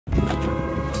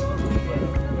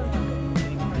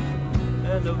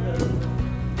Hello.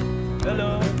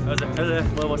 Hello.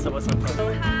 What's up? Oh,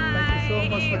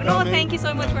 hi. Oh, thank you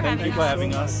so much for having us. Thank you for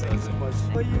having us.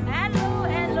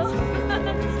 Hello.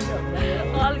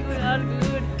 All good.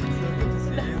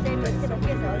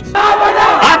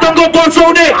 आतंक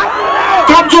बचाउने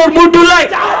कमजोर मुटुलाई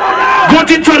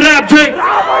गोचिन्छ rap चाहिँ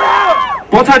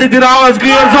पछाडितिर आवाज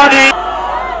clear छ नि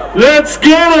let's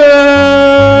get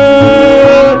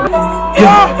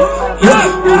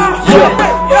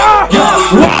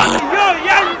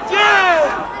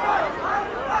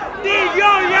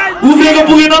उफ्रेको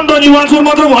पुगेन नि त नि वान्सो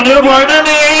मात्र भनेर भएन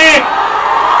नि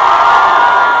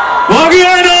हो कि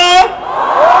होइन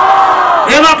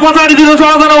एमा पछाडितिर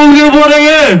छजना उफ्रेको पर्यो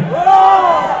के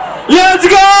Let's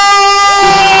go!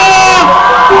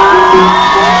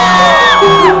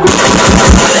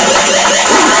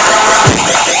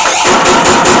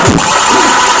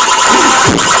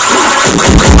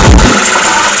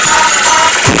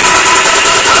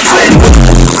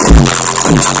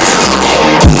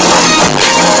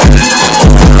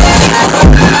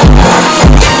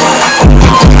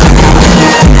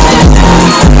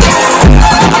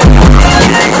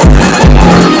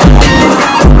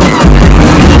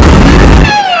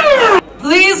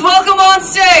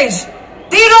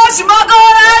 Dhiraj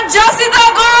and Jasita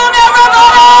Gurun,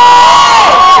 everybody!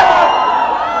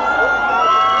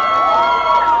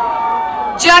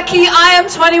 Jackie, I am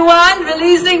 21,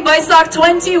 releasing Baisak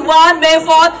 21, May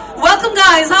 4th. Welcome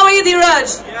guys, how are you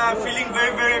Dhiraj? Yeah, I'm feeling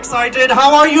very excited.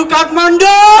 How are you, Kathmandu?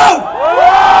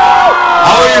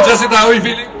 How are you, Jasita? How are you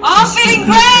feeling? I'm feeling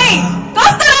great!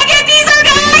 Costa lage teaser,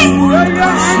 guys!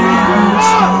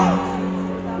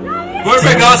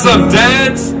 Perfect, awesome.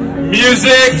 Dance,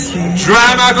 music,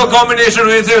 drama combination.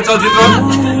 I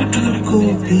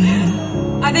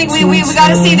think we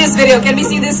gotta see this video. Can we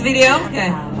see this video?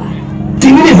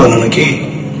 Okay.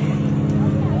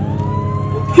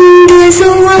 There's a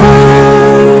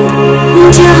world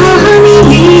जहाँ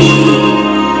हामीले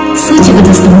सोचेको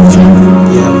जस्तो हुन्छ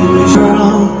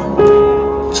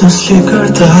जसले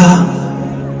गर्दा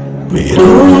मेरो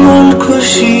मन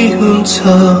खुसी हुन्छ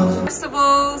First of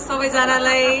all,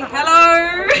 सबैजनालाई hello.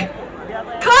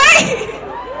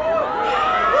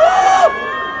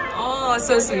 Oh,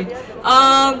 so sweet.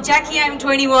 Jackie, I'm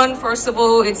 21. First of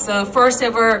all, it's the first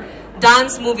ever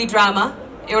dance movie drama.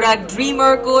 एउटा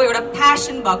dreamer को एउटा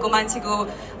passion भएको मान्छेको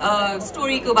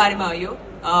story को बारेमा हो यो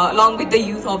along with the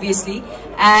youth obviously.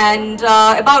 And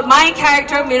about my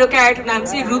character, मेरो character नाम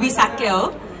चाहिँ Ruby Sakya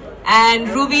हो. And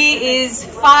Ruby is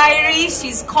fiery,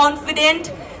 she's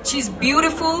confident, she's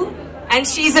beautiful, and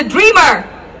she's a dreamer.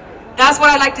 That's what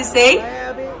I like to say.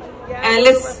 And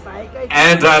let's.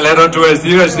 And let on to us,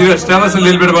 Dhiraj, tell us a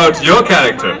little bit about your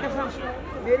character.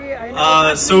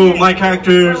 So my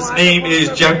character's name is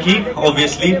Jackie,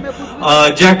 obviously.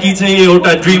 Jackie is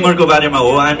a dreamer ko barema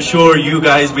ho. I'm sure you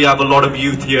guys, we have a lot of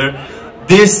youth here.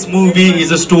 This movie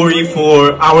is a story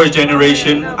for our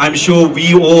generation. I'm sure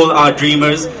we all are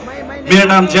dreamers. मेरो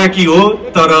नाम Jackie हो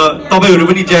तर तपाईहरु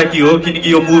पनि Jackie हो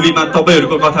किनकि यो मुभीमा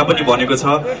तपाईहरुको कथा पनि भनेको छ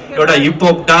एउटा हिप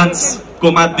हप डान्स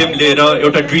को माध्यम लिएर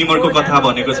एउटा ड्रीमर को कथा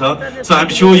भनेको छ so I'm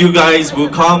sure you guys will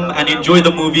come and enjoy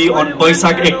the movie on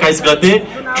Baisak 21 gate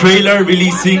trailer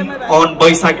releasing on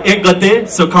Baisak 1 gate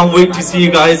so can't wait to see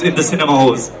you guys in the cinema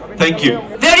halls. Thank you.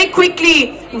 Very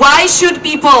quickly, why should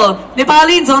people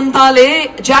Nepali जनताले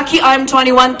Jackie I'm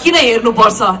 21 किन हेर्नु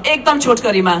पर्छ एकदम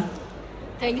छोटकरीमा?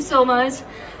 Thank you so much.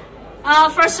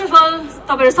 First of all,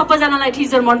 तपाईहरु सबैजनालाई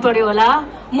teaser मन पर्यो होला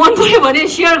मन पर्यो भने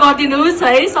शेयर गरिदिनुस्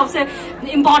है सबसे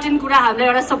इम्पोर्टेन्ट कुरा हामीलाई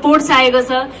एउटा सपोर्ट चाहिएको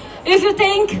छ if you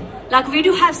think like we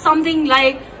do have something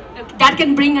like that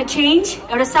can bring a change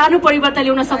एउटा सानो परिवर्तन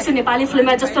ल्याउन सक्छ नेपाली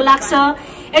फिल्ममा जस्तो लाग्छ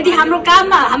यदि हाम्रो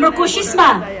काममा हाम्रो कोशिशमा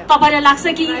तपाईलाई लाग्छ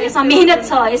कि यसमा मेहनत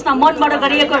छ यसमा मनबाट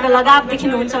गरिएको एउटा लगाव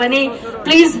देखिनुहुन्छ भने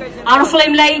प्लिज हाम्रो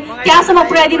फिल्मलाई त्यहाँसम्म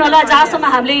पुर्याइदिनु होला जहाँसम्म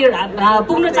हामीले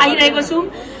पुग्न चाहिरहेको छौं.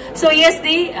 So yes,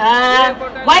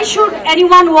 why should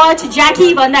anyone watch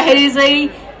Jackie भन्दाखेरि चाहिँ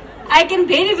I can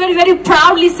very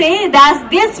proudly say that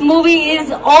this movie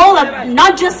is all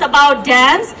not just about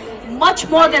dance, much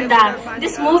more than that.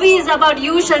 This movie is about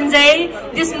you, Sanjay.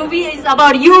 This movie is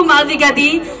about you, Malvika,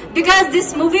 because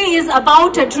this movie is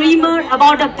about a dreamer,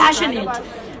 about a passionate.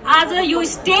 आज यो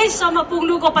stage सम्म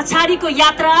पुग्नुको पछाडीको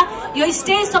यात्रा यो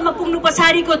stage सम्म पुग्नु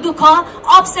पछाडीको दुःख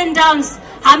ups and downs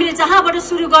हामीले जहाँबाट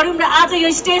सुरु गर्यौं र आज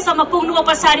यो स्टेज सम्म पुग्नुको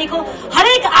पछाडीको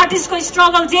हरेक आर्टिस्टको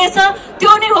स्ट्रगल जे छ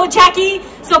त्यो नै हो Jackie.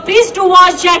 So please do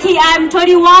watch Jackie I am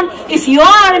 21. If you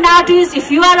are an artist, if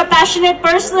you are a passionate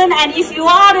person, and if you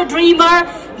are a dreamer,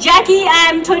 Jackie I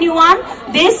am 21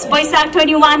 this Baisak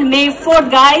 21 May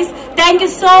 4th, guys. Thank you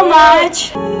so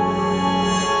much.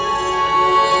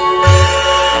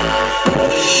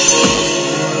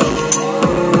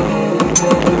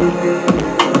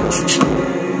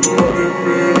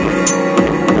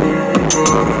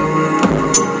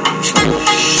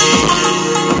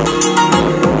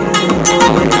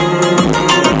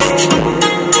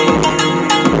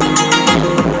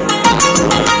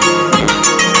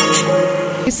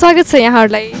 स्वागत छ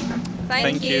यहाँहरुलाई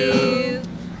Thank you.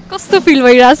 कस्तो feel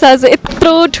भइरहेछ आज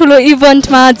यत्रो ठुलो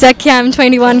इभेन्टमा Jackie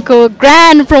M21 को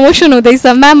grand promotion हुँदैछ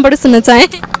म्यामबाट सुन्न चाहे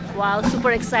वाउ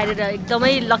सुपर एक्साइटेड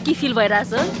एकदमै लकी फिल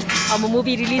भइरहेछ अब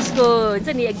मुभी रिलिजको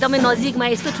हुन्छ नि एकदमै नजिकमा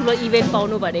यस्तो ठुलो इभेन्ट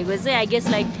पाउनु भनेको चाहिँ आई गेस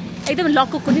लाइक एकदम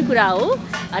लकको कुनै कुरा हो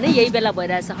हैन यही बेला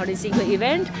भइरहेछ हनी सिंहको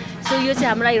इभेन्ट सो यो चाहिँ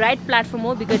हामीलाई राइट प्लेटफर्म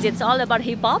हो because it's all about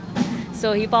hip hop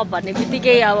so hip hop भन्ने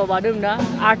बित्तिकै अब भनौँ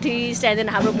न आर्टिस्ट एन्ड देन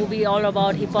हाम्रो movie all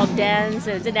about hip hop dance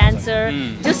हुन्छ डान्सर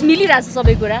जस्ट मिलिरहेछ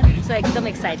सबै कुरा सो एकदम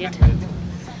एक्साइटेड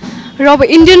र अब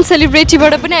इन्डियन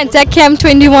सेलिब्रिटीबाट पनि ज्याकी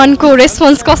M21 को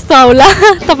रेस्पोन्स कस्तो होला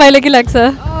तपाईलाई के लाग्छ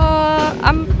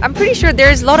I'm pretty sure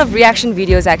there's a lot of reaction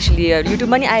videos actually. YouTube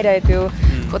मा नि आइरहेको थियो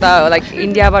कता लाइक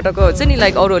इन्डियाबाटको हुन्छ नि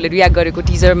लाइक अरूहरूले रियाक्ट गरेको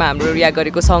टिजरमा हाम्रो रियाक्ट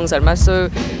गरेको सङ्ग्सहरुमा so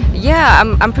yeah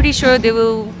I'm pretty sure they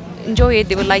will enjoy it,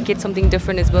 they will like it, something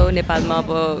different as well. नेपालमा अब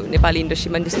नेपाली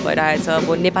इन्डस्ट्रीमा नि त्यस्तो भइरहेछ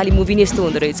अब नेपाली मुभी नि यस्तो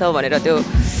हुँदो रहेछ भनेर त्यो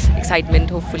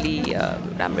एक्साइटमेन्ट होपफुली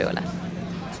राम्रै होला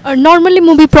नर्मली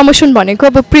मुभी प्रमोसन भनेको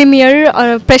अब प्रिमियर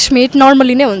प्रेस मिट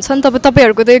नर्मली नै हुन्छ नि त अब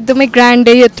तपाईहरुको त एकदमै ग्रान्ड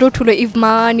डे यत्रो ठुलो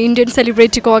इभमा अनि इन्डियन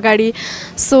सेलिब्रिटीको अगाडि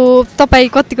सो तपाई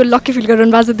कतिको लकी फिल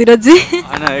गर्नु भएको छ धीरज जी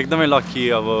हैन एकदमै लकी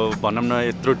अब भनौं न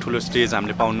यत्रो ठुलो स्टेज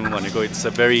हामीले पाउनु भनेको it's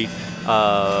a very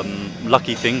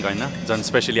lucky thing हैन जन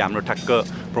स्पेशली हाम्रो ठ्याक्क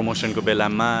प्रमोसनको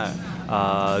बेलामा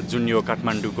जुन यो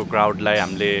काठमाडौँको क्राउडलाई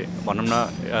हामीले भनौं न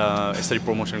यसरी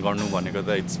प्रमोसन गर्नु भनेको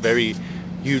त it's very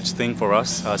huge thing for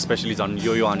us, especially on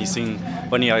यो हनी सिंह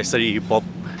पनि यसरी हिप हप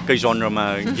कै जनरमा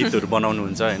गीतहरु बनाउनु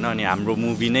हुन्छ हैन अनि हाम्रो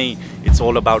मुभी नै it's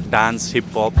all about dance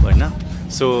hip hop हैन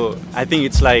so I think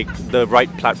it's like the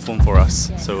right platform for us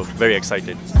so very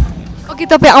excited okay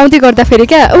तपाईं आउँदै गर्दा फेरि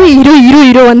क्या ओ हिरो हिरो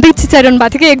हिरो भन्दै चिचाइरहनु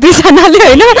भएको थियो कि एक दुई जनाले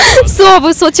हैन सो अब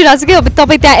सोचिरहेको छु कि अब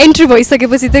तपाईं त्यहाँ एन्ट्री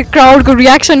भइसकेपछि त्यो क्राउडको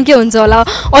रियाक्सन के हुन्छ होला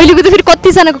अहिलेको त फेरि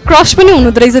कति जनाको क्रश पनि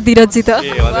हुनु रहेछ धीरज जी त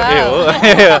ए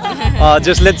हो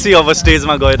जस्ट लेट्स सी अब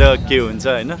स्टेजमा गएर के हुन्छ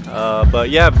हैन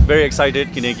बट या भेरी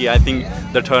एक्साइटेड किनकि I think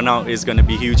the turn out is gonna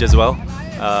be huge as well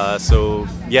so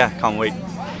yeah can't weight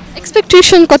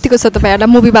expectation कतिको छ तपाईहरुलाई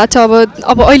मुभीबाट अब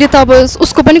अहिले त अब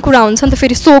उसको पनि कुरा हुन्छ नि त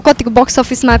फेरि सो कतिको बक्स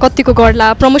अफिसमा कतिको गर्ला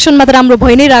प्रमोसनमा त राम्रो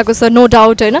भइ नै रहेको छ नो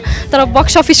डाउट हैन तर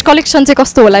बक्स अफिस कलेक्सन चाहिँ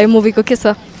कस्तो होला यो मुभीको के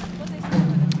छ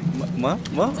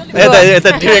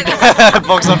एता डाइरेक्ट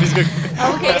बक्स अफिसको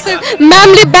ओके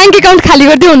म्यामले बैंक अकाउन्ट खाली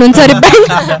गर्दै हुनुहुन्छ अरे bank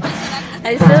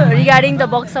so regarding the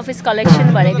box office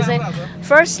collection भनेको चाहिँ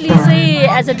फर्स्टली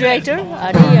चाहिँ एज अ डिरेक्टर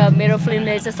अनि मेरो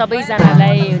फिल्मले चाहिँ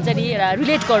सबैजनालाई हुन्छ नि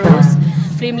रिलेट गरोस्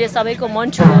फिल्मले सबैको मन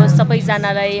छुओस्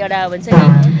सबैजनालाई एउटा भन्छ नि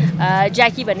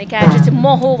ज्याकी भन्ने क्यारेक्टर चाहिँ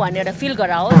म हो भनेर फिल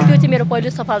गराओस् त्यो चाहिँ मेरो पहिलो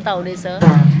सफलता हुनेछ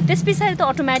त्यस पछाडि त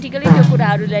अटोमेटिकली त्यो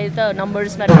कुराहरूलाई त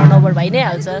नम्बर्समा टर्नओभर भइ नै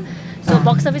हाल्छ सो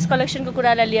बक्स अफिस कलेक्सनको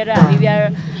कुरालाई लिएर हामी वी आर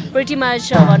प्रिटी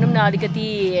मच भनौँ न अलिकति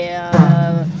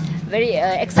भेरी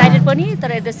एक्साइटेड पनि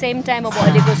तर एट द सेम टाइम अब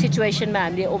अहिलेको सिचुएसनमा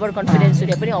हामीले ओभर कन्फिडेन्स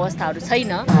हुने पनि अवस्थाहरू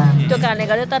छैन त्यो कारणले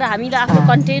गर्दा तर हामीलाई आफ्नो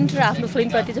कन्टेन्ट र आफ्नो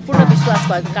फिल्मप्रति चाहिँ पूर्ण विश्वास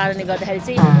भएको कारणले गर्दाखेरि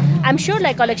चाहिँ आइएम स्योर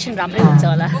लाइक कलेक्सन राम्रै हुन्छ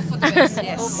होला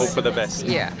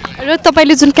र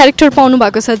तपाईँले जुन क्यारेक्टर पाउनु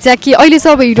भएको छ ज्याकी अहिले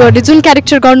चाहिँ अब हिरोहरूले जुन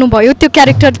क्यारेक्टर गर्नुभयो त्यो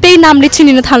क्यारेक्टर त्यही नामले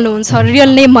चिनिन थाल्नुहुन्छ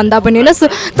रियल नेम भन्दा पनि होइन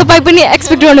सो तपाईँ पनि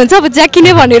एक्सपेक्ट गर्नुहुन्छ अब ज्याकी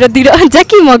नै भनेर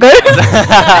ज्याकी मगर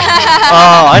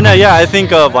होइन या आई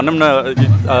थिङ्क भनौँ न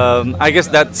आई गेस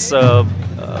द्याट्स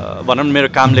भनौँ मेरो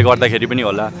कामले गर्दाखेरि पनि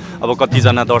होला अब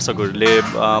कतिजना दर्शकहरूले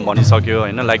भनिसक्यो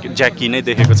होइन लाइक ज्याकी नै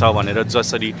देखेको छ भनेर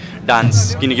जसरी डान्स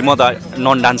किनकि म त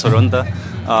नन डान्सर हो नि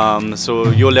त सो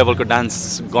यो लेभलको डान्स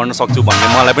गर्न सक्छु भन्ने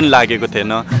मलाई पनि लागेको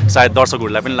थिएन सायद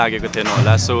दर्शकहरूलाई पनि लागेको थिएन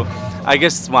होला सो आई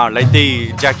गेस उहाँहरूलाई त्यही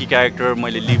ज्याकी क्यारेक्टर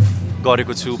मैले लिभ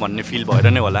गरेको छु भन्ने फिल भएर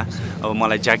नै होला अब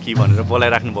मलाई ज्याकी भनेर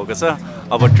बोलाइराख्नु भएको छ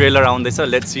अब ट्रेलर आउँदैछ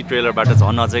लेट्स सी ट्रेलरबाट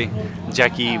झन् अझै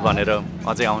ज्याकी भनेर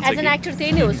अझै आउँछ एज एन एक्टर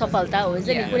त्यही नै हो सफलता हुन्छ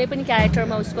नि कुनै पनि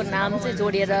क्यारेक्टरमा उसको नाम चाहिँ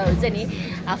जोडेर हुन्छ नि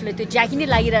आफूले त्यो ज्याकी नै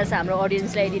लागिरहेछ हाम्रो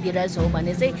अडियन्सलाई यदि दिइरहेछ हो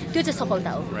भने चाहिँ त्यो चाहिँ सफलता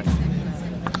हो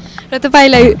र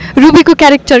तपाईँलाई रुबीको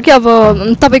क्यारेक्टर कि अब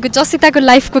तपाईँको जसिताको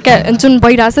लाइफको जुन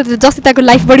भइरहेछ त्यो जसिताको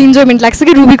लाइफ बढी इन्जोयमेन्ट लाग्छ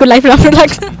कि रुबीको लाइफ राम्रो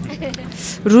लाग्छ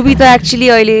रुबी त एक्चुअली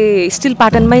अहिले स्टिल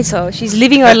पाटनमै छ C is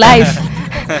living her life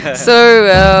so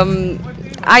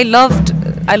I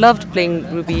लभड playing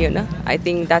ruby होइन आई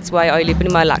थिङ्क द्याट्स वाइ अहिले पनि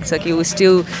मलाई लाग्छ कि ऊ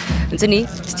स्टिल हुन्छ नि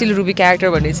स्टिल रुबी क्यारेक्टर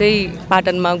भन्ने चाहिँ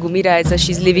पाटनमा घुमिरहेछ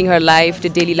C is living her life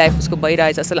त्यो डेली लाइफ उसको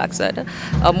भइरहेछ जस्तो लाग्छ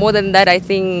होइन more than that I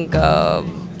think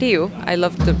त्यही हो I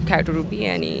love the character ruby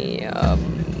अनि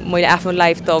मैले आफ्नो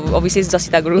लाइफ त अभियसली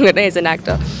जसिता गुरुङ होइन एज एन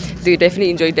एक्टर त्यो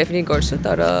डेफिनेटली गर्छु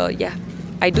तर या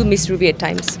I do miss ruby at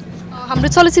times हाम्रो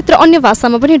चलचित्र अन्य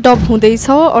भाषामा पनि डब हुँदैछ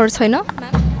अरू छैन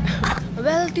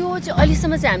वेल त्यो चाहिँ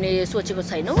अहिलेसम्म चाहिँ हामीले सोचेको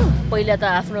छैनौँ पहिला त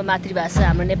आफ्नो मातृभाषा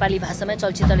हाम्रो नेपाली भाषामै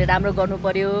चलचित्रले राम्रो गर्नु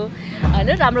पर्यो होइन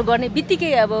राम्रो गर्ने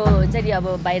बित्तिकै अब हुन्छ नि अब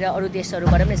बाहिर अरू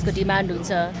देशहरूबाट पनि यसको डिमान्ड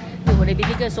हुन्छ त्यो हुने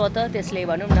बित्तिकै स्वत त्यसले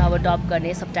भनौँ न अब डब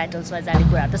गर्ने सब टाइटल्समा जाने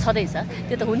कुराहरू त छँदैछ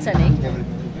त्यो त हुन्छ नै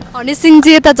हनी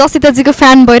सिंहजी यता जसिताजीको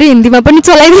फ्यान भएर हिन्दीमा पनि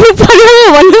चलाइदिनु पर्यो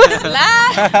भन्नु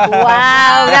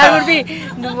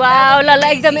वाउ ल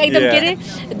एकदम के अरे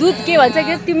दुध के भन्छ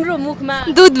कि तिम्रो मुखमा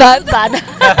दुध भात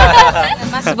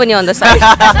मासु पनि on the side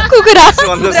कुकुरा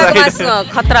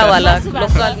खतरावाला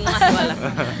लोकल मासुवाला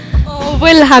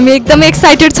वेल हामी एकदमै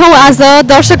एक्साइटेड छौँ आज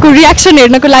दर्शकको रियाक्सन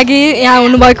हेर्नको लागि यहाँ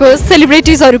हुनुभएको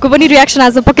सेलिब्रिटिजहरूको पनि रियाक्सन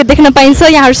आज पक्कै देख्न पाइन्छ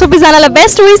यहाँहरू सबैजनालाई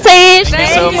best wishes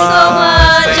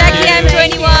Jackie, I'm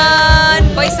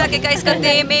 21. Baisa ke guys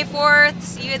karte May 4th.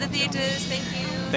 See you at the theaters. Thank you.